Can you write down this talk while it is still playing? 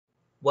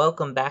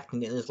Welcome back to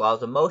Newton's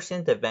Laws of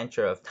Motion, the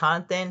adventure of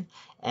Tonathan,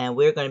 and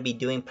we're going to be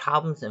doing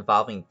problems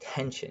involving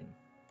tension.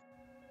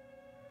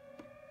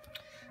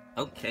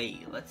 Okay,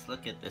 let's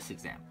look at this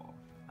example.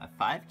 A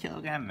 5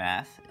 kilogram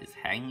mass is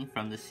hanging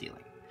from the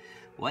ceiling.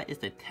 What is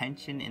the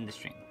tension in the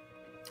string?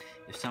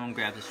 If someone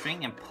grabs a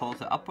string and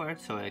pulls it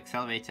upward so it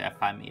accelerates at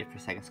 5 meters per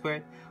second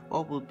squared,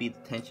 what will be the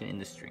tension in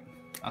the string?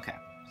 Okay,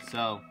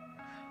 so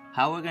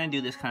how we're going to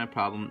do this kind of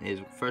problem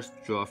is first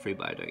draw a free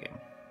body diagram.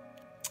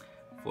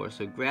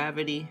 Force of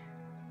gravity,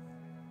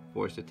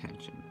 force of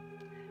tension.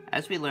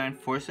 As we learned,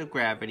 force of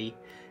gravity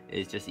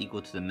is just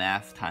equal to the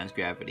mass times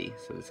gravity.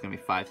 So this is going to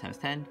be 5 times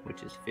 10,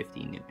 which is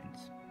 50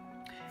 newtons.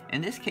 In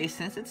this case,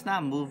 since it's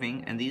not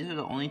moving, and these are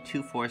the only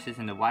two forces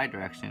in the y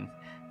direction,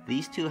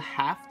 these two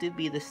have to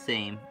be the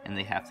same, and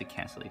they have to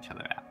cancel each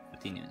other out.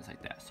 50 newtons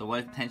like that. So what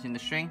is the tension in the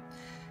string?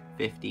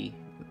 50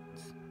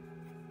 newtons.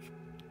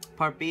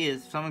 Part B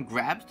is someone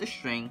grabs the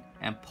string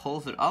and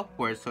pulls it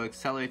upwards so it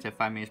accelerates at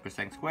 5 meters per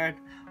second squared.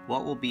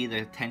 What will be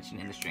the tension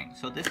in the string?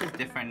 So this is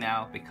different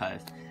now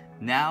because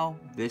now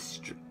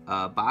this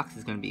box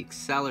is going to be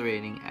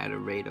accelerating at a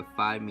rate of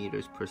 5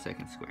 meters per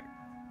second squared.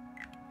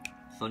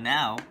 So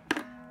now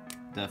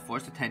the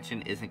force of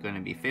tension isn't going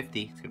to be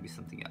 50, it's going to be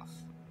something else.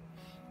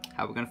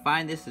 How we're going to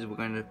find this is we're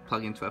going to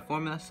plug into our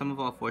formula. Sum of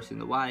all force in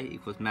the y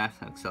equals mass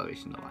times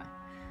acceleration in the y.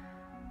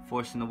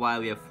 Force in the y,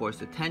 we have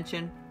force of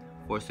tension.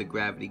 Force of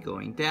gravity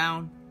going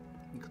down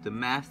equal to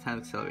mass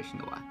times acceleration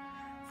in the y.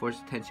 Force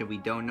of tension we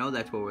don't know,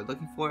 that's what we're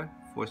looking for.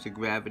 Force of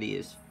gravity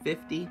is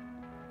 50,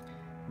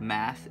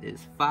 mass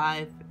is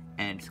 5,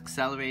 and it's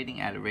accelerating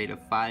at a rate of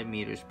 5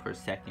 meters per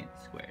second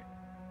squared.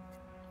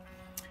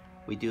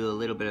 We do a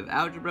little bit of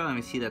algebra and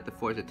we see that the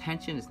force of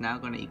tension is now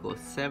going to equal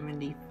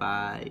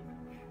 75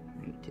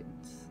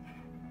 newtons.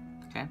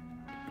 Okay?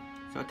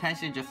 So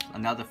tension is just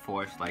another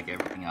force like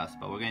everything else,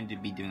 but we're going to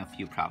be doing a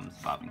few problems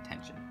involving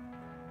tension.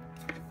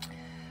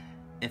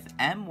 If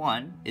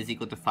M1 is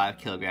equal to 5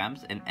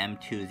 kilograms and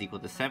M2 is equal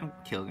to 7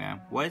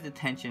 kilograms, what is the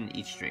tension in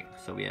each string?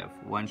 So we have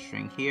one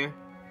string here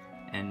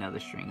and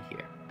another string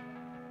here.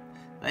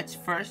 Let's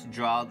first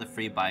draw the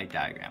free body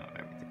diagram of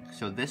everything.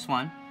 So this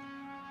one,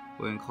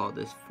 we're going to call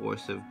this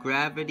force of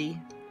gravity,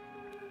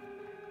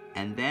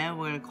 and then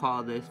we're going to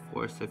call this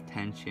force of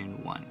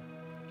tension 1.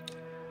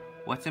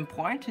 What's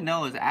important to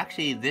know is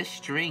actually this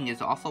string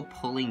is also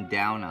pulling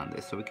down on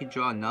this. So we could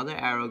draw another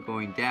arrow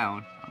going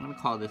down. I'm going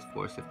to call this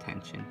force of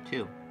tension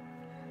 2.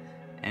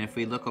 And if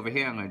we look over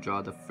here, I'm going to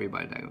draw the free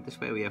body diagram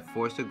this way. We have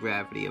force of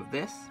gravity of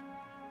this.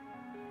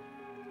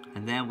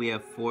 And then we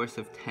have force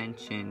of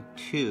tension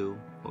 2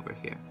 over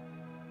here.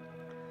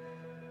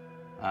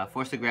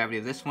 Force of gravity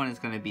of this one is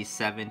going to be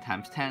 7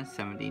 times 10,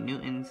 70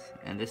 newtons.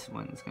 And this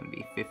one is going to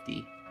be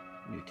 50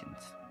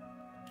 newtons.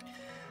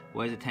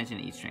 What is the tension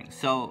in each string?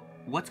 So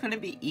what's going to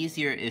be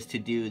easier is to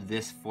do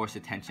this force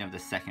of tension of the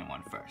second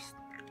one first.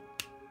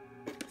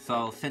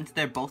 So since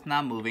they're both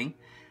not moving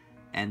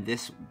and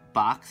this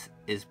box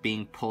is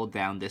being pulled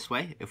down this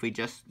way, if we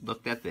just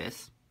looked at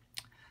this,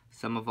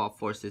 sum of all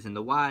forces in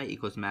the y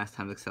equals mass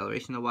times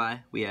acceleration in the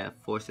y. We have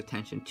force of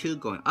tension 2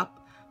 going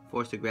up,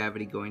 force of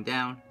gravity going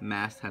down,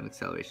 mass times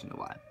acceleration in the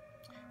y.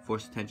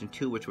 Force of tension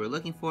 2, which we're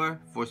looking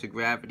for, force of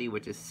gravity,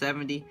 which is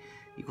 70,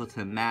 equal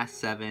to mass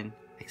 7.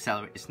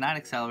 It's not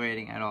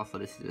accelerating at all, so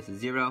this is just a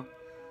 0.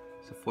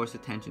 So force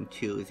of tension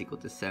 2 is equal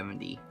to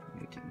 70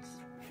 newtons.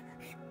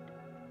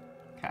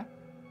 Okay?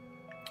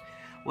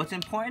 What's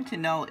important to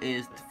know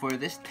is for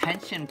this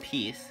tension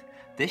piece,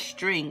 this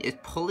string is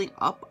pulling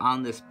up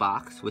on this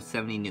box with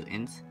 70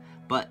 newtons,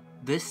 but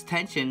this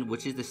tension,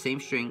 which is the same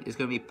string, is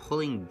going to be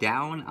pulling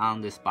down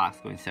on this box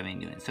going 70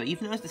 newtons. So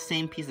even though it's the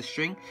same piece of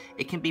string,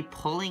 it can be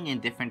pulling in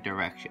different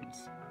directions.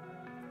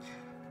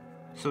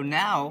 So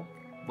now,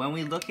 when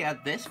we look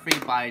at this free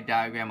body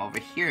diagram over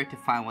here to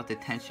find what the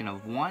tension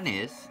of 1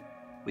 is,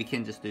 we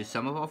can just do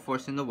sum of all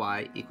force in the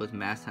y equals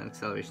mass times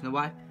acceleration in the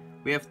y.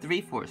 We have 3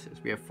 forces.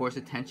 We have force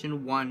of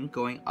tension 1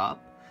 going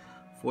up,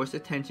 force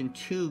of tension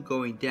 2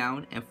 going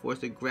down, and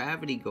force of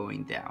gravity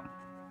going down.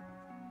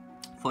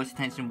 Force of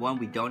tension 1,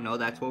 we don't know,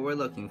 that's what we're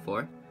looking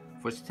for.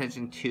 Force of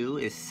tension 2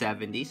 is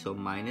 70, so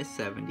minus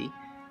 70.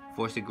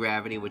 Force of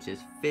gravity, which is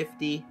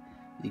 50,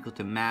 equal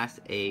to mass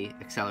A,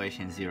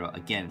 acceleration 0.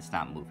 Again, it's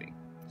not moving.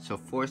 So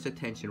force of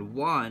tension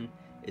 1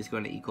 is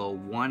going to equal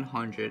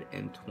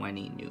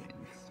 120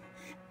 newtons.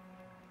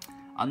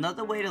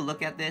 Another way to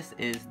look at this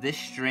is this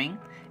string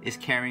is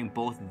carrying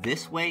both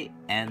this way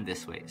and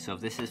this way. So if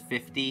this is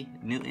 50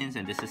 newtons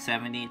and this is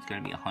 70, it's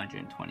going to be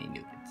 120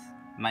 newtons.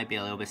 It might be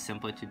a little bit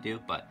simpler to do,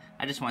 but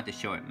I just wanted to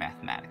show it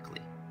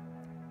mathematically.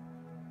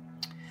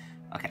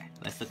 Okay,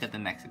 let's look at the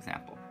next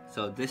example.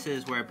 So this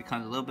is where it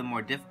becomes a little bit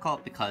more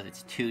difficult because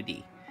it's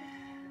 2D.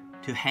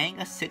 To hang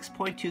a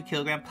 6.2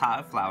 kilogram pot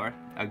of flour,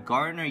 a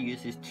gardener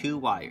uses 2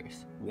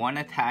 wires, one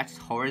attached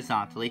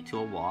horizontally to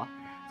a wall,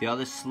 the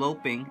other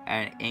sloping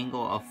at an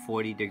angle of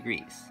 40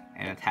 degrees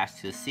and attached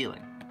to the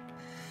ceiling.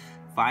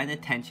 Find the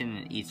tension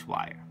in each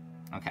wire.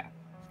 Okay,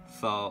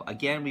 so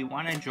again, we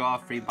want to draw a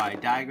free body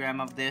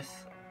diagram of this.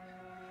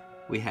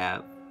 We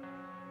have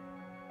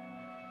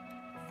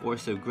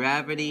force of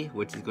gravity,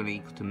 which is going to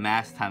equal to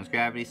mass times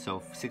gravity,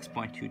 so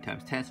 6.2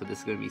 times 10, so this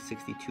is going to be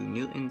 62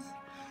 newtons.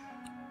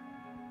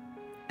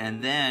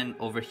 And then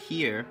over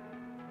here,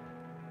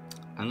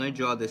 I'm going to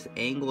draw this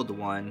angled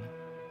one.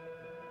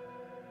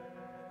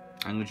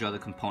 I'm going to draw the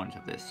components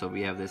of this. So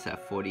we have this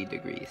at 40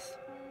 degrees.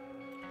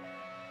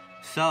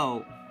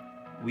 So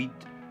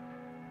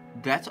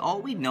that's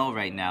all we know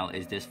right now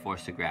is this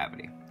force of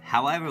gravity.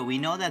 However, we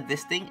know that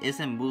this thing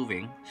isn't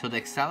moving, so the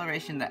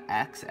acceleration to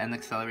x and the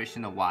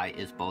acceleration to y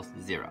is both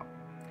 0.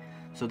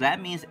 So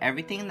that means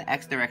everything in the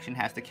x direction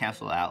has to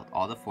cancel out,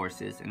 all the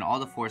forces, and all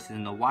the forces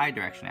in the y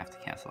direction have to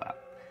cancel out.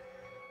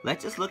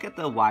 Let's just look at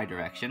the y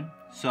direction.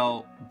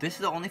 So this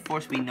is the only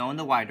force we know in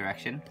the y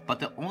direction, but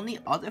the only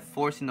other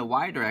force in the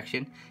y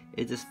direction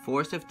is this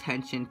force of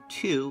tension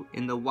 2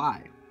 in the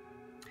y.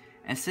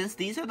 And since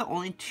these are the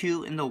only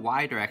two in the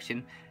y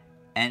direction,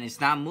 and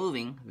it's not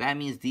moving, that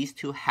means these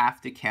two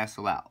have to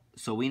cancel out.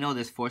 So we know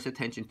this force of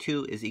tension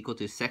 2 is equal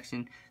to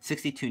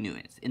 62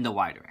 newtons in the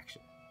y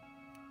direction.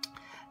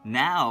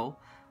 Now,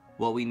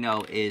 what we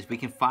know is we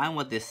can find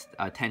what this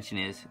tension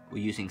is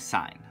using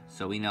sine.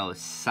 So we know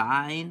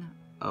sine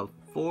of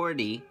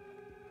 40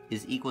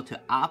 is equal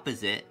to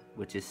opposite,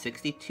 which is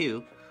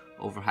 62,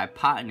 over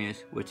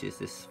hypotenuse, which is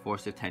this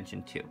force of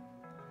tension 2.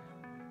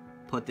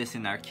 Put this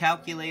in our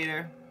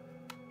calculator,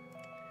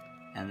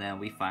 and then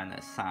we find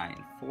that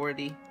sine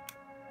 40,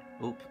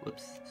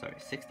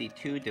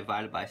 62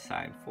 divided by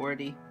sine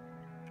 40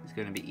 is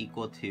going to be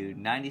equal to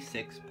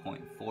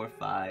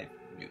 96.45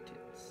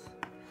 newtons.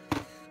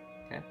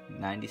 Okay,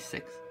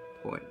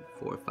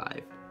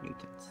 96.45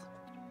 newtons.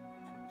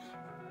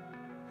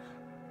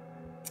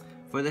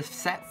 For the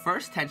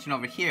first tension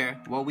over here,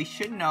 what we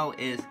should know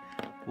is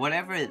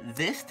whatever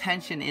this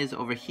tension is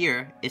over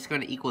here, it's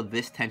going to equal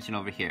this tension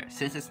over here.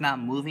 Since it's not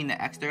moving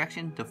the x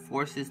direction, the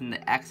forces in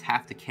the x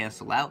have to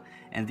cancel out,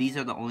 and these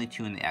are the only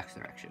two in the x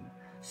direction.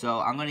 So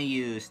I'm going to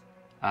use,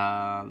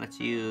 let's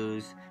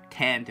use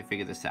tan to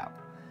figure this out.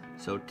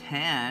 So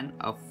tan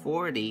of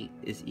 40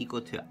 is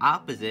equal to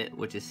opposite,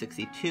 which is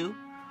 62,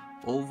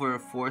 over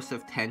force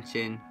of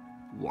tension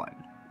 1.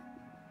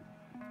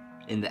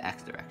 In the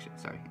x direction,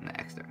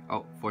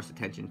 force of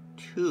tension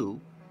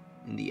 2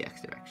 in the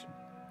x direction.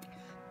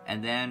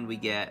 And then we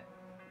get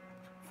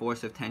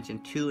force of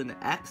tension 2 in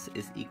the x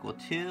is equal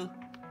to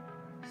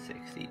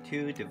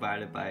 62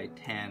 divided by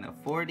tan of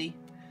 40,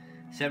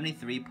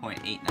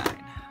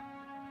 73.89.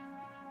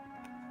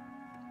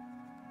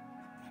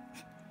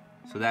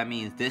 So that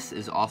means this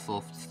is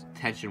also,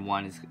 tension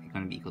 1 is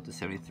going to be equal to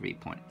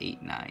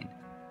 73.89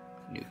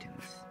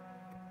 newtons.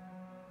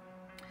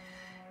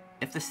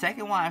 If the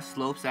second wire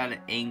slopes at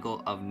an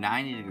angle of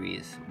 90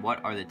 degrees,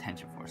 what are the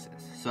tension forces?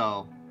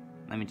 So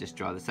let me just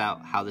draw this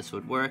out. How this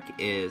would work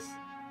is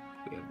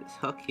we have this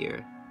hook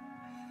here,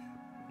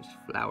 this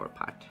flower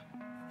pot,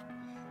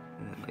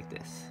 and then like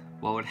this.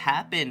 What would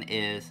happen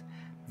is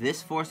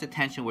this force of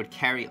tension would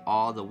carry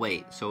all the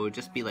weight. So it would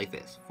just be like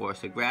this.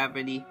 Force of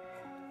gravity,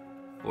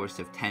 force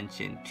of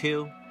tension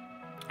 2.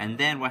 And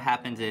then what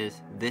happens is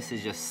this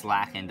is just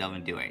slack and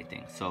doesn't do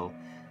anything. So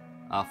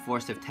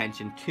force of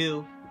tension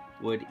 2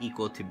 would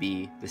equal to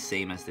be the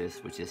same as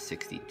this, which is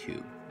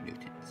 62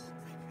 newtons.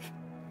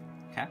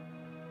 Okay?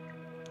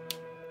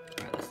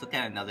 Alright, let's look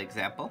at another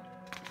example.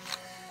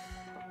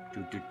 A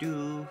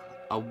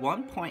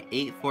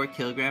 1.84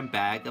 kilogram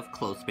bag of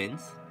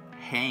clothespins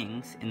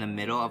hangs in the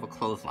middle of a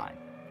clothesline,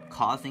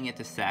 causing it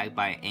to sag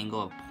by an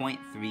angle of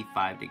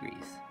 0.35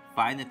 degrees.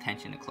 Find the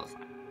tension in the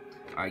clothesline.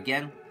 Alright,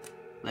 again,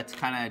 let's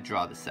kind of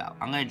draw this out.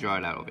 I'm going to draw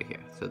it out over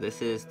here. So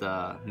this is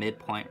the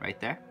midpoint right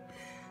there.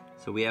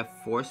 So we have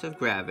force of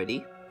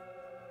gravity,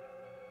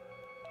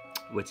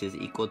 which is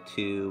equal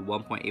to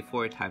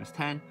 1.84 times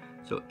 10,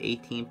 so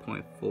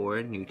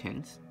 18.4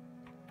 newtons.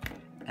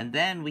 And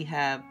then we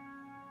have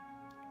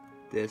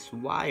this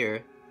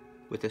wire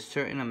with a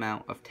certain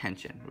amount of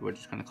tension. We're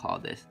just going to call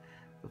this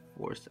the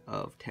force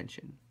of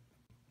tension.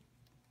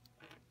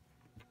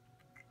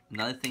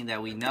 Another thing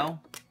that we know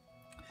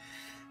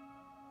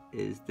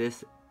is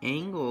this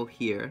angle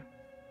here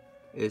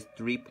is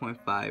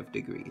 3.5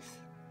 degrees.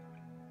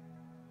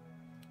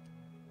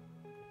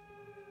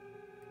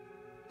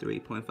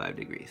 3.5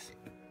 degrees.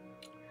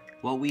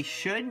 What we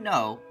should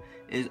know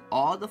is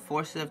all the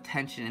forces of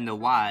tension in the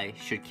y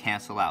should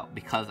cancel out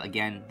because,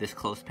 again, this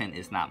clothespin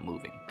is not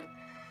moving.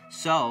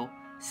 So,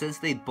 since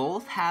they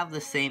both have the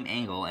same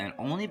angle, and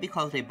only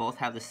because they both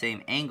have the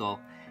same angle,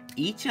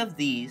 each of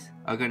these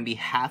are going to be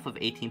half of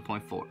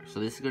 18.4.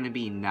 So this is going to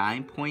be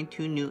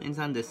 9.2 newtons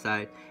on this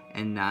side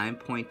and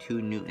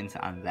 9.2 newtons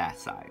on that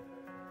side.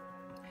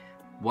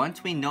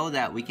 Once we know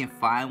that, we can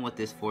find what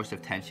this force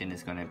of tension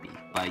is going to be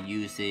by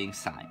using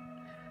sine.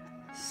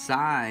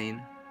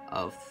 Sine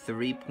of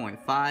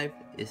 3.5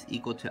 is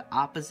equal to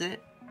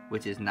opposite,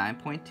 which is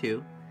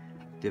 9.2,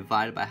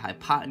 divided by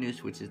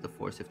hypotenuse, which is the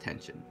force of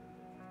tension.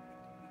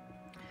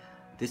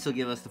 This will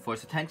give us the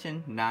force of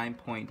tension,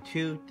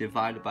 9.2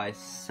 divided by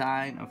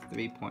sine of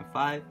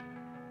 3.5,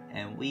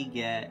 and we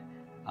get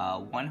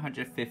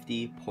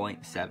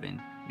 150.7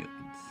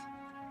 newtons.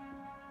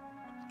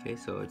 Okay,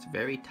 so it's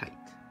very tight.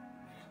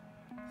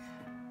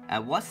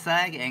 At what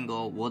sag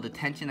angle will the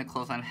tension of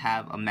clothesline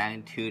have a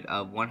magnitude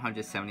of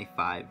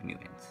 175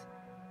 newtons?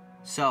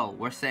 So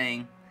we're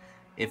saying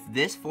if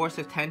this force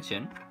of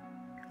tension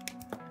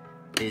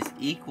is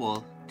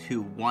equal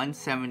to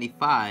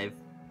 175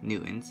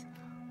 newtons,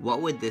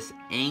 what would this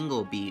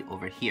angle be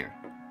over here?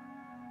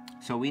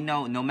 So we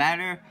know no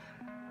matter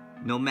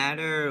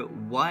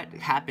what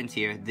happens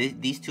here,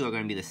 these two are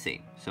going to be the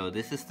same. So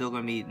this is still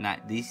going to be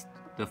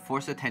the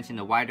force of tension in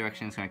the y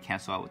direction is going to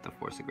cancel out with the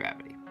force of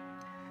gravity.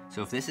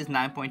 So if this is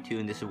 9.2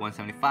 and this is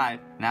 175,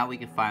 now we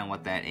can find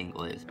what that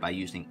angle is by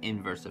using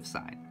inverse of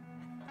sine.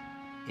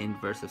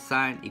 Inverse of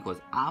sine equals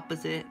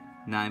opposite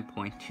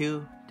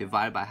 9.2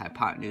 divided by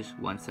hypotenuse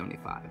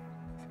 175.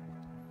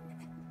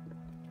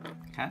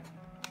 Okay?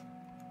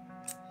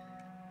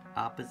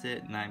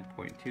 Opposite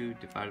 9.2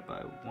 divided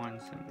by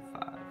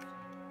 175.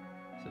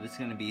 So this is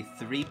going to be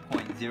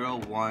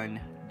 3.01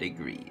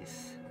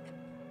 degrees.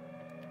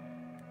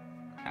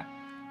 Okay.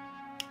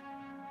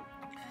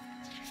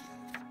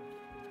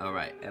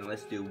 Alright, and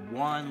let's do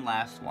one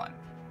last one.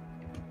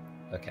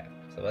 Okay,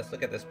 so let's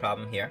look at this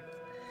problem here.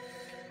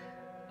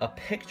 A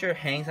picture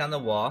hangs on the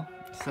wall,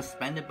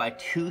 suspended by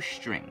two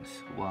strings.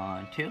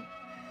 1, 2.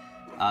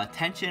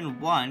 Tension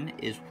 1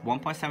 is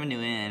 1.7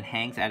 Newton and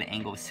hangs at an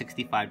angle of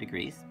 65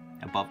 degrees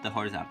above the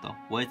horizontal.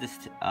 What is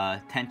this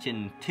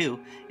tension 2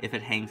 if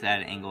it hangs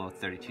at an angle of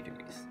 32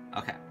 degrees?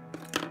 Okay,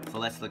 so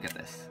let's look at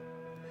this.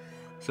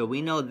 So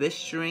we know this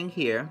string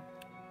here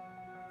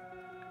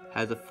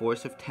has a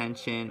force of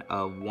tension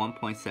of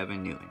 1.7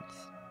 newtons.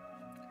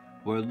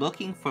 We're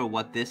looking for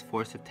what this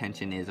force of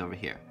tension is over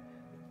here.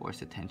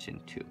 Force of tension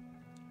 2.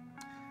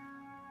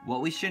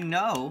 What we should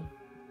know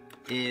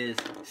is,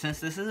 since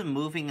this isn't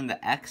moving in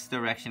the x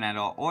direction at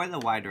all, or the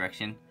y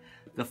direction,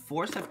 the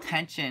force of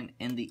tension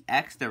in the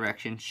x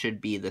direction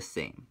should be the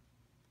same.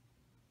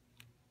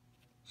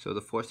 So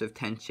the force of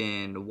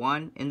tension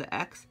 1 in the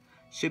x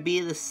should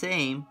be the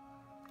same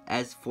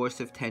as force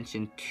of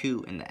tension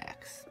 2 in the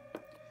x.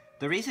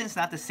 The reason it's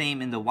not the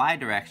same in the y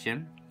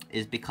direction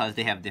is because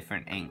they have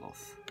different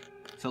angles.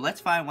 So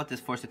let's find what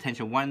this force of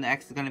tension 1 in the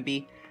x is going to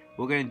be.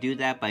 We're going to do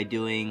that by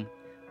doing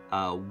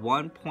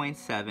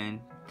 1.7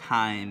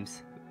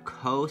 times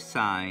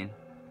cosine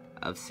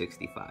of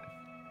 65.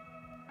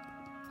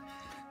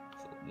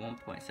 So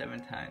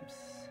 1.7 times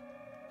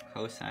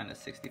cosine of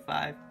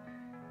 65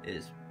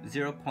 is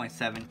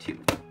 0.72.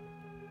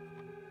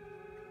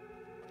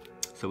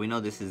 So we know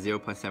this is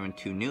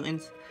 0.72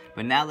 newtons.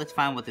 But now let's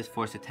find what this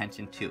force of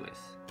tension 2 is.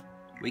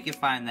 We can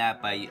find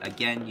that by,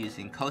 again,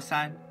 using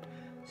cosine.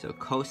 So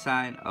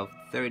cosine of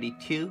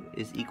 32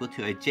 is equal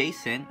to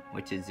adjacent,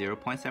 which is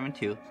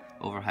 0.72,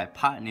 over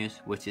hypotenuse,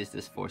 which is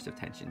this force of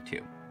tension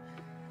 2.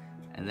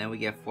 And then we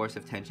get force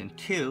of tension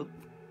 2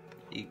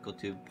 equal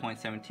to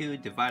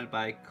 0.72 divided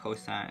by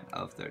cosine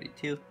of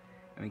 32,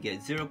 and we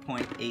get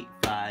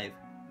 0.85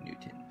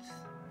 newtons.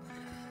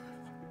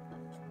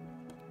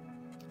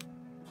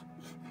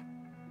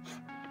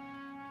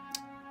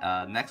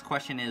 Next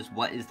question is,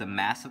 what is the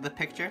mass of the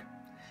picture?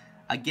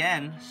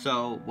 Again,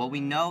 so what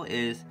we know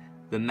is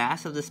the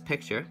mass of this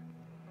picture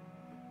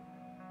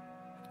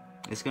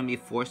is going to be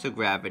force of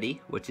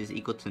gravity, which is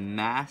equal to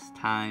mass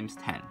times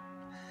 10.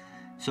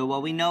 So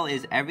what we know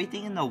is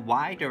everything in the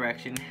y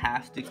direction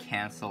has to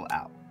cancel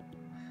out.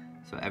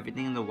 So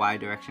everything in the y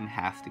direction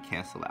has to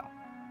cancel out.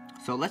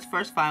 So let's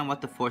first find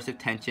what the force of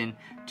tension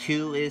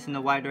 2 is in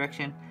the y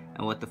direction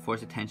and what the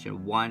force of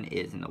tension 1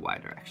 is in the y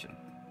direction.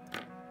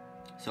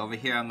 So over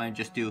here I'm going to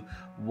just do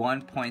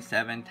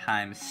 1.7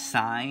 times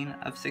sine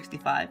of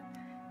 65,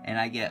 and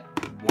I get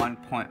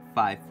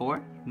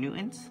 1.54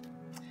 newtons.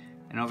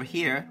 And over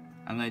here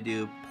I'm going to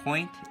do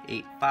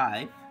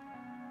 0.85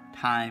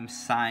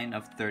 times sine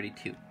of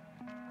 32,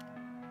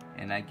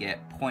 and I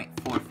get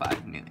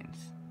 0.45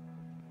 newtons.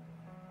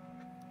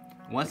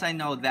 Once I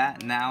know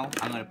that, now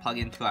I'm going to plug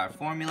into our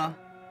formula.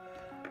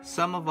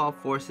 Sum of all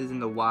forces in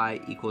the y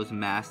equals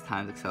mass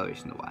times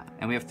acceleration in the y.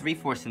 And we have three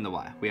forces in the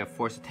y. We have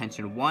force of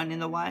tension 1 in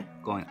the y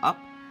going up,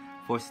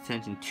 force of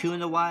tension 2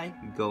 in the y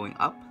going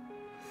up,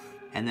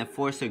 and then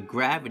force of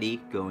gravity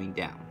going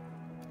down.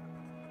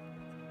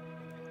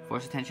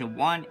 Force of tension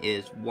 1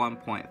 is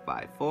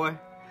 1.54.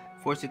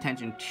 Force of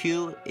tension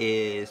 2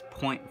 is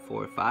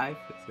 0.45,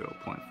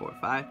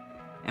 0.45.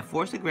 And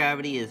force of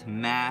gravity is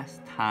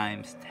mass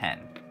times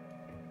 10.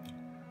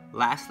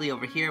 Lastly,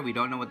 over here, we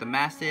don't know what the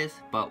mass is,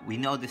 but we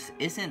know this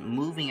isn't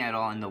moving at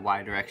all in the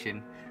y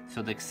direction,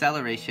 so the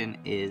acceleration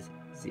is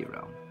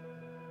 0.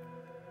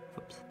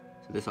 Oops.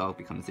 So this all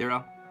becomes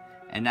 0.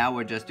 And now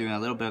we're just doing a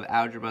little bit of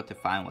algebra to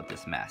find what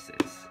this mass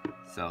is.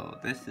 So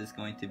this is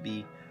going to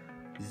be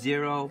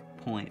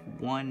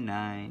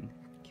 0.19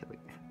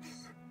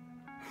 kilograms.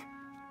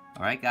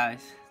 Alright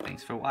guys,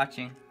 thanks for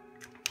watching.